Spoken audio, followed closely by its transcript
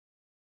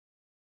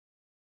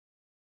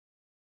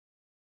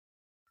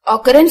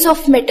Occurrence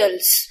of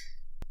Metals.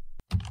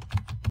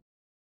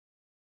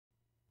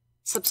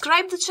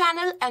 Subscribe the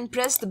channel and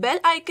press the bell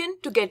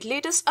icon to get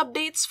latest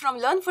updates from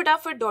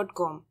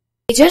learnfatafat.com.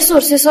 Major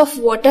sources of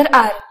water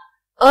are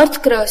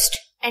earth crust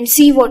and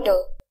sea water.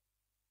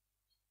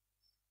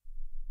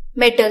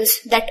 Metals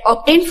that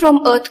obtain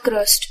from earth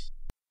crust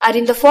are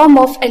in the form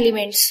of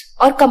elements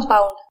or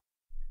compound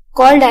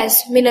called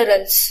as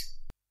minerals.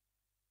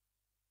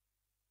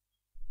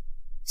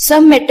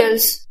 Some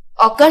metals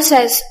occurs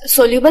as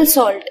soluble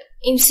salt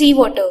in sea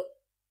water.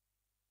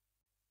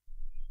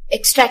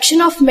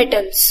 Extraction of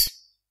metals.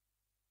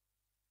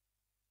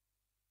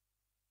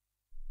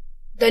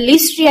 The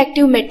least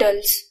reactive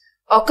metals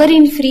occur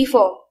in free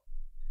form.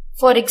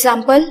 For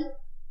example,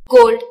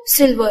 gold,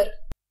 silver.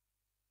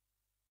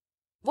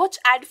 Watch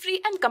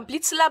ad-free and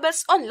complete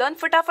syllabus on Learn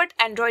Fatafat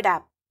Android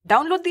app.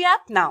 Download the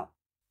app now.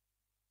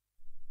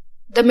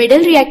 The middle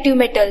reactive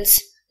metals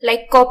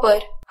like copper,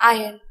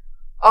 iron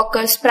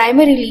occurs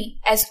primarily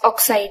as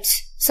oxides,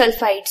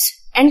 sulfides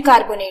and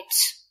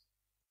carbonates.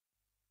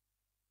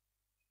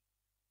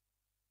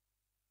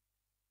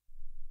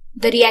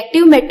 The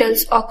reactive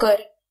metals occur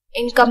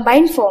in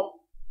combined form.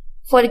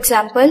 For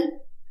example,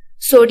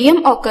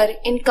 sodium occur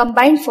in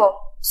combined form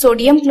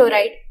sodium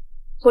chloride,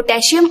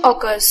 potassium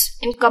occurs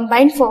in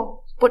combined form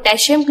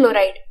potassium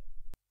chloride.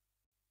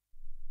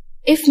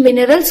 If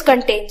minerals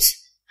contains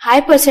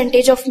high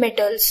percentage of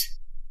metals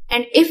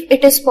and if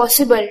it is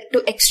possible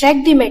to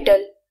extract the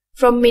metal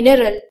from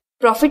mineral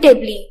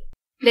profitably,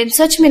 then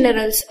such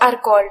minerals are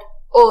called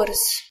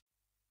ores.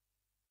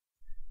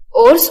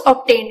 Ores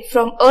obtained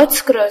from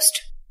Earth's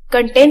crust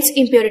contains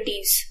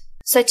impurities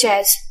such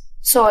as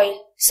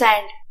soil,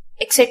 sand,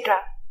 etc.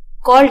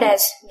 called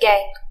as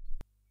gangue.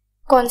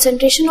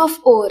 Concentration of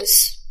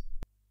ores.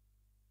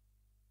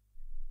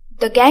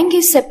 The gangue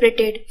is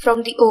separated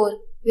from the ore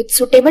with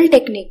suitable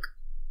technique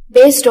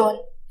based on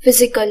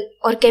physical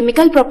or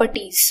chemical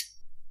properties.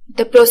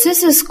 The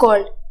process is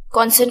called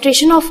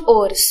concentration of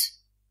ores.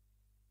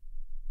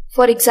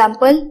 For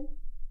example,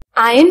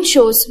 iron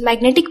shows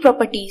magnetic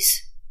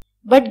properties,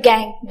 but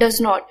gangue does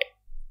not.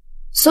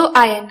 So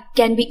iron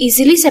can be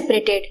easily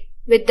separated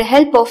with the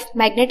help of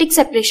magnetic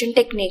separation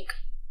technique.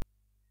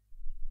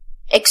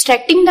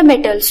 Extracting the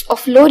metals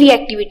of low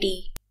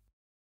reactivity.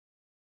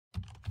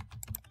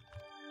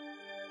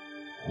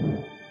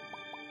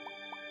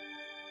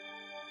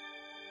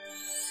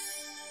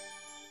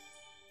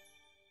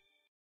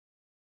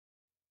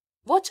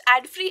 Watch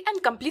ad-free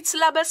and complete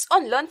syllabus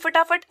on Learn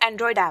Fatafat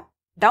Android app.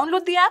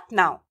 Download the app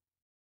now.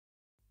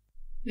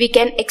 We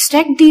can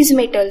extract these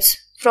metals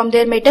from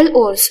their metal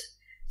ores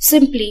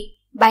simply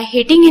by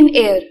heating in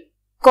air,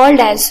 called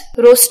as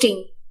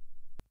roasting.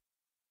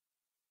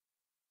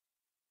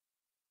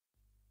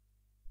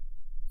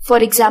 For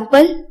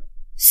example,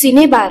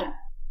 cinnabar,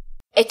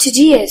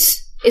 HGS,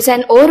 is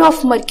an ore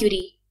of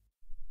mercury.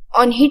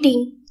 On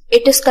heating,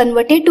 it is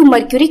converted to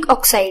mercuric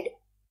oxide,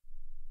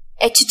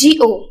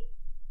 HgO.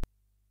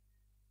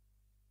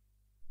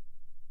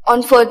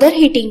 On further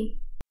heating,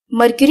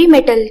 mercury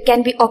metal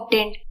can be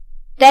obtained,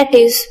 that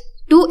is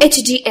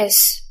 2HgS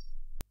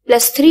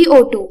plus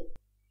 3O2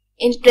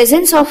 in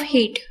presence of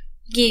heat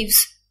gives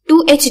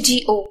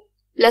 2HgO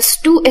plus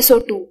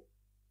 2SO2.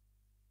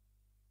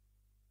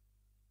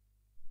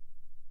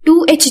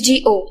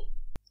 2HgO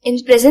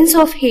in presence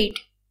of heat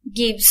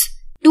gives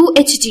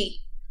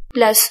 2Hg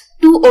plus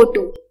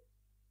 2O2.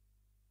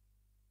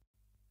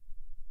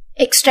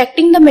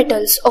 Extracting the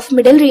metals of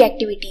middle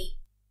reactivity.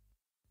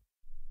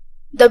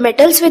 The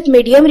metals with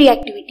medium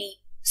reactivity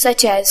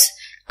such as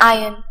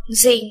iron,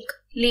 zinc,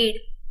 lead,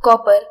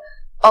 copper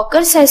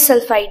occurs as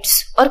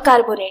sulfides or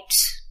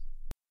carbonates.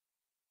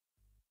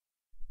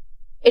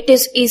 It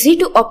is easy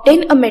to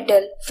obtain a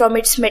metal from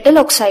its metal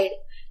oxide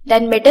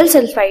than metal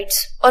sulfides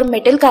or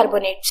metal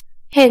carbonates.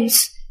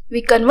 Hence,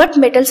 we convert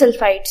metal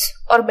sulfides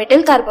or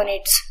metal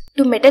carbonates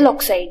to metal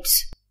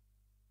oxides.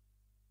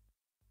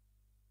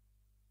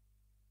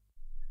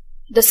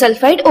 The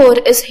sulfide ore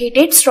is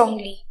heated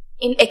strongly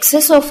in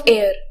excess of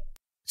air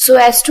so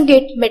as to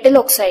get metal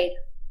oxide.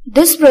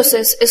 This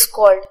process is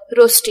called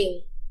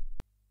roasting.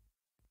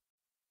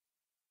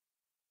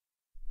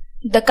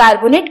 The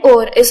carbonate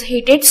ore is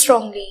heated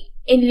strongly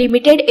in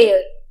limited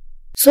air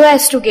so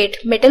as to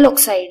get metal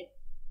oxide.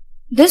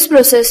 This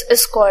process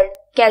is called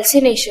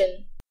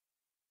calcination.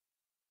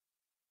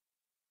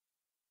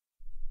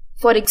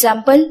 For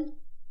example,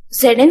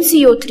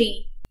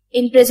 ZnCO3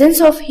 in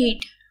presence of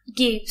heat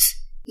gives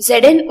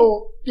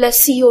ZnO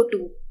plus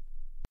CO2.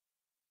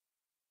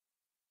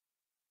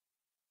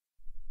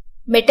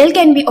 Metal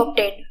can be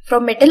obtained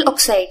from metal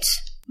oxides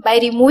by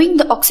removing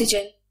the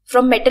oxygen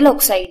from metal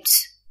oxides.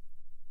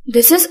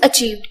 This is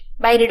achieved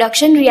by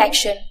reduction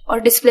reaction or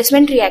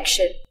displacement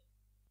reaction.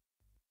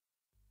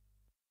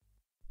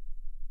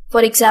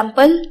 For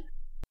example,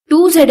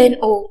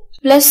 2ZnO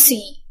plus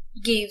C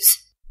gives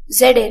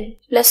Zn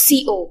plus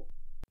CO.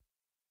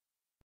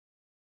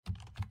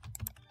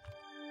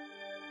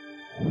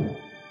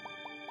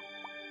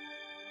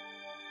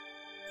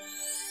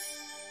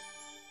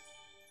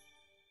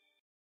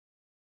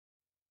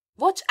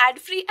 Watch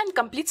ad-free and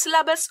complete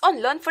syllabus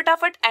on Learn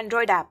Fatafat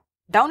Android app.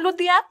 Download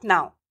the app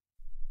now.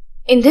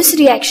 In this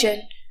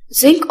reaction,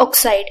 zinc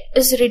oxide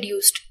is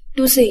reduced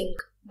to zinc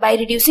by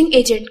reducing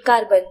agent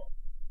carbon.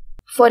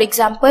 For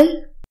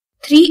example,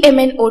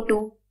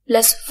 3MnO2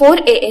 plus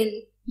 4Al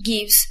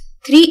gives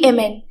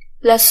 3Mn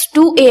plus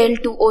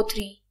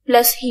 2Al2O3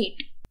 plus heat.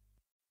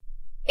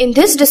 In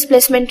this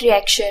displacement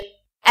reaction,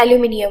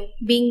 aluminium,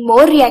 being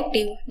more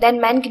reactive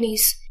than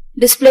manganese,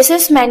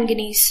 displaces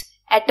manganese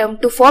atom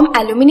to form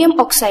aluminium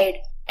oxide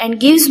and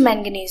gives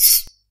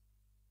manganese.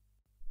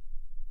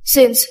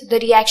 Since the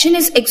reaction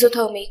is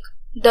exothermic,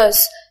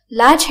 thus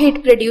large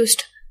heat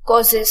produced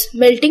causes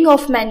melting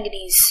of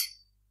manganese.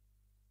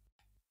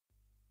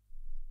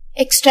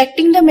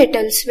 Extracting the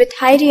metals with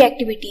high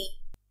reactivity.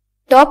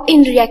 Top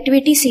in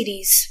reactivity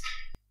series.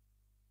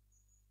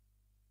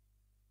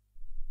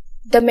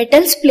 The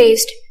metals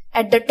placed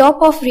at the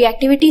top of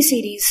reactivity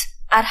series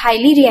are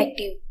highly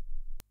reactive.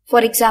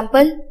 For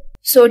example,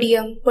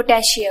 sodium,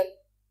 potassium.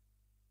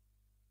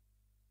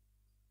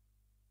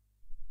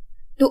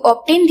 To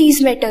obtain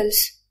these metals,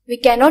 we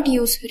cannot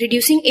use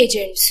reducing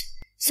agents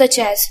such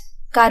as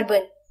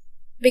carbon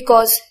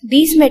because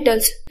these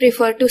metals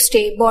prefer to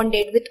stay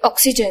bonded with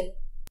oxygen.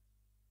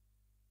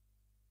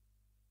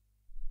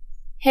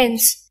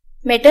 Hence,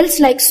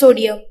 metals like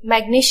sodium,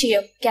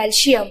 magnesium,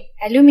 calcium,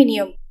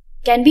 aluminium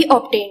can be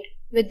obtained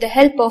with the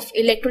help of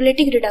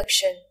electrolytic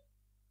reduction.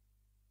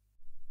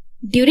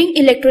 During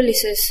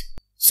electrolysis,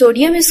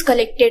 sodium is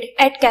collected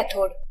at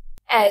cathode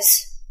as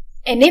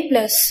Na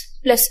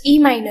plus E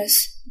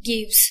minus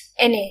gives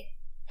Na,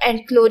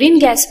 and chlorine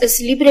gas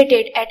is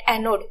liberated at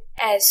anode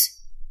as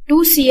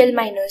 2Cl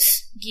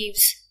minus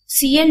gives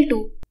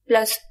Cl2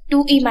 plus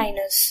 2E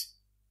minus.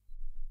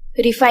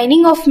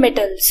 Refining of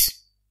metals.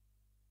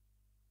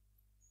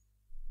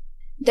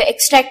 The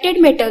extracted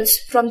metals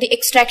from the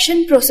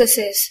extraction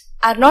processes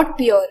are not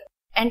pure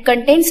and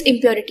contains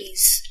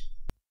impurities.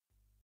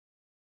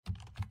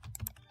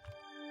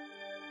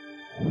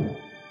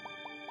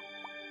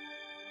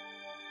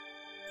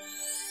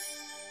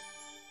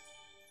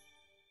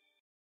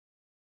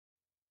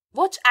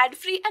 Watch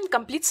ad-free and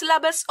complete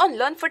syllabus on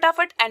Learn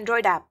Fatafat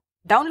Android app.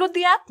 Download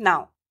the app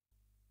now.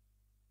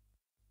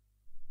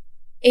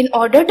 In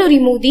order to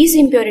remove these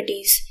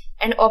impurities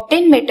and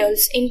obtain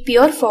metals in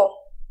pure form,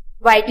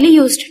 widely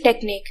used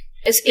technique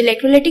is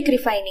electrolytic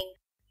refining.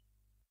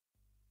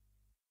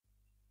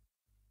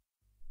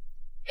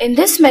 In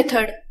this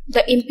method,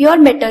 the impure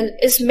metal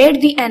is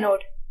made the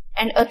anode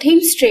and a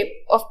thin strip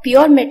of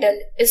pure metal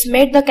is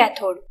made the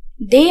cathode.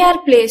 They are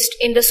placed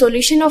in the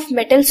solution of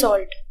metal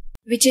salt,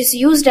 which is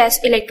used as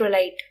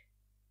electrolyte.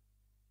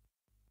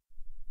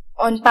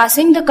 On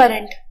passing the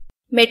current,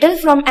 metal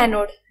from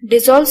anode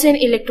dissolves in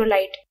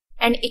electrolyte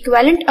and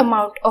equivalent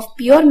amount of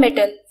pure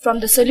metal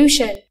from the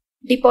solution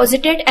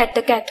deposited at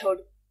the cathode.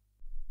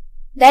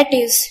 That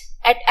is,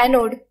 at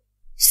anode,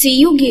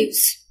 Cu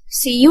gives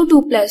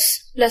Cu2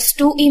 plus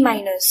 2E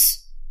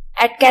minus.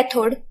 At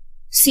cathode,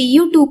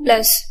 Cu2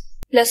 plus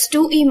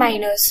 2E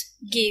minus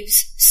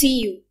gives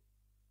Cu.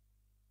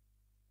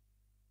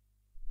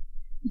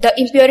 The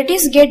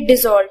impurities get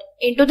dissolved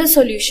into the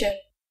solution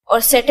or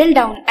settle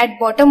down at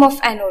bottom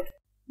of anode.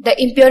 The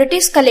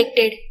impurities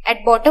collected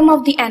at bottom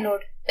of the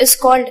anode is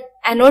called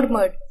anode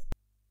mud.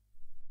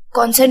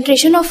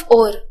 Concentration of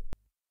ore.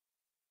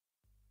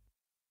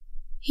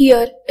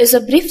 Here is a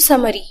brief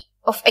summary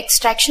of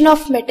extraction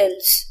of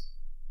metals.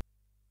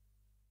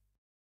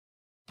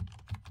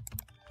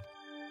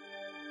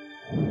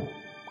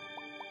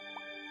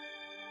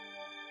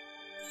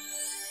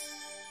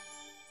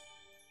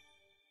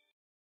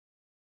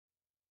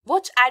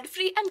 Watch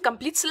ad-free and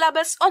complete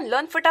syllabus on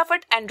Learn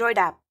Fatafat Android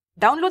app.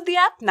 Download the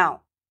app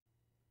now.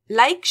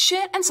 Like,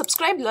 share and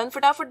subscribe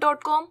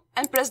learnfatafat.com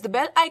and press the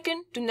bell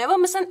icon to never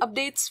miss an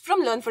updates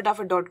from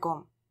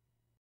learnfatafat.com.